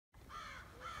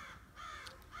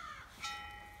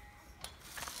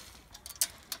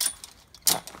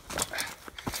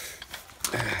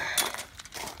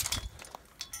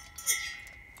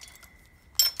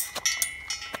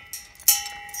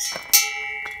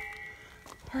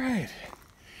All right,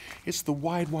 it's the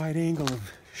wide angle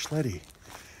of Schletty,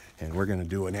 and we're gonna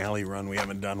do an alley run. We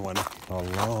haven't done one in a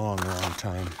long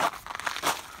time.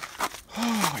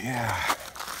 Oh yeah,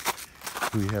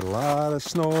 we had a lot of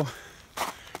snow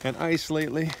and ice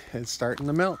lately. It's starting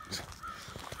to melt.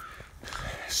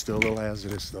 Still a little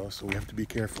hazardous though, so we have to be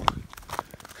careful.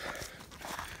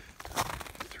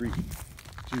 3,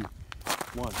 2,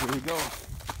 1, here we go.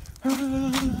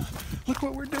 Look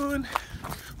what we're doing.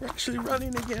 We're actually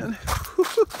running again.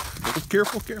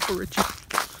 Careful, Richie.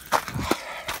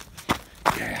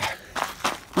 Yeah.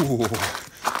 Ooh.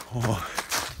 Oh.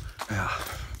 Yeah.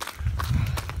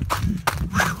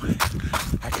 Whew.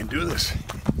 I can do this.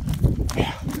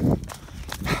 Yeah.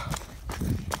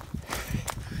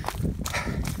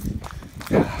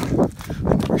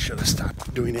 I never should have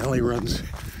stopped doing alley runs.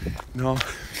 No.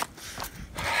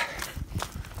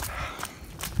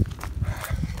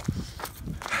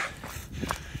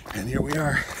 And here we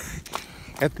are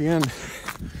at the end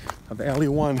of alley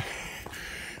 1.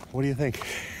 What do you think?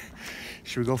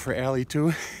 Should we go for alley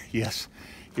 2? Yes.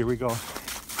 Here we go.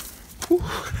 Whew.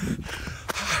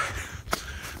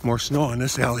 More snow in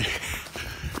this alley,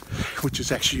 which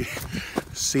is actually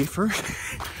safer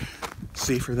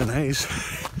than ice.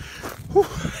 Whew.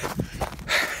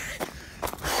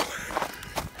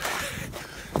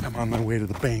 I'm on my way to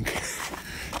the bank.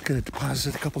 Gonna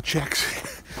deposit a couple checks.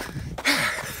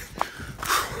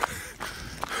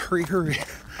 Hurry. There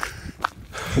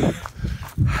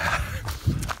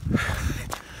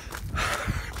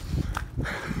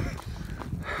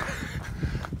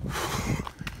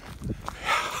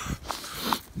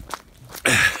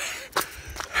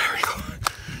we go.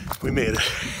 We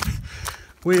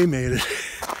made it.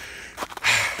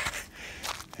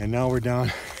 And now we're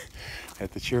down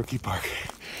at the Cherokee Park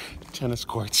tennis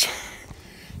courts.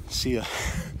 See ya.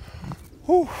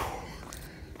 Whew.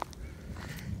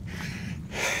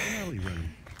 Alley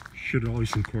running should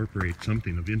always incorporate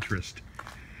something of interest.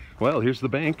 Well, here's the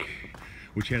bank,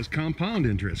 which has compound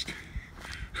interest.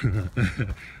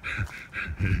 It's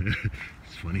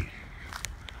funny.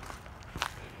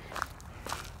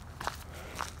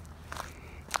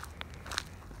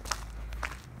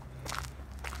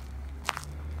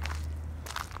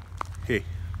 Hey,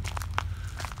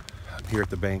 I'm here at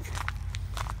the bank,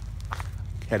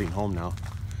 heading home now.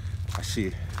 I see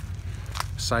a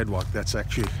sidewalk that's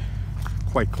actually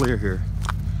quite clear here,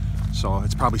 so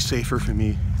it's probably safer for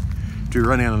me to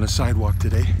run in on the sidewalk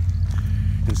today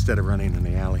instead of running in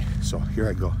the alley. So here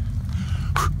I go.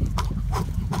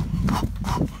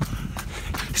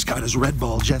 He's got his Red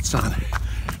Ball Jets on.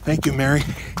 Thank you, Mary.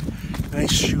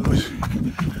 Nice shoes.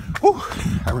 Whew.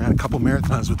 I ran a couple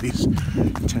marathons with these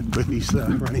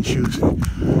running shoes.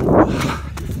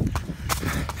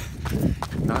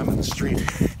 Now I'm in the street,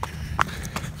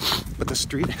 but the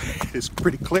street is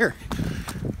pretty clear.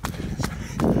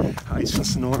 Ice and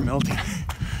snow are melting.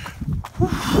 Whew.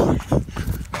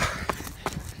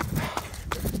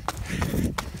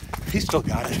 He still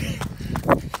got it.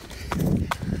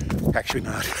 Actually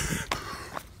not.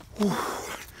 Whew.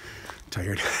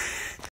 Tired.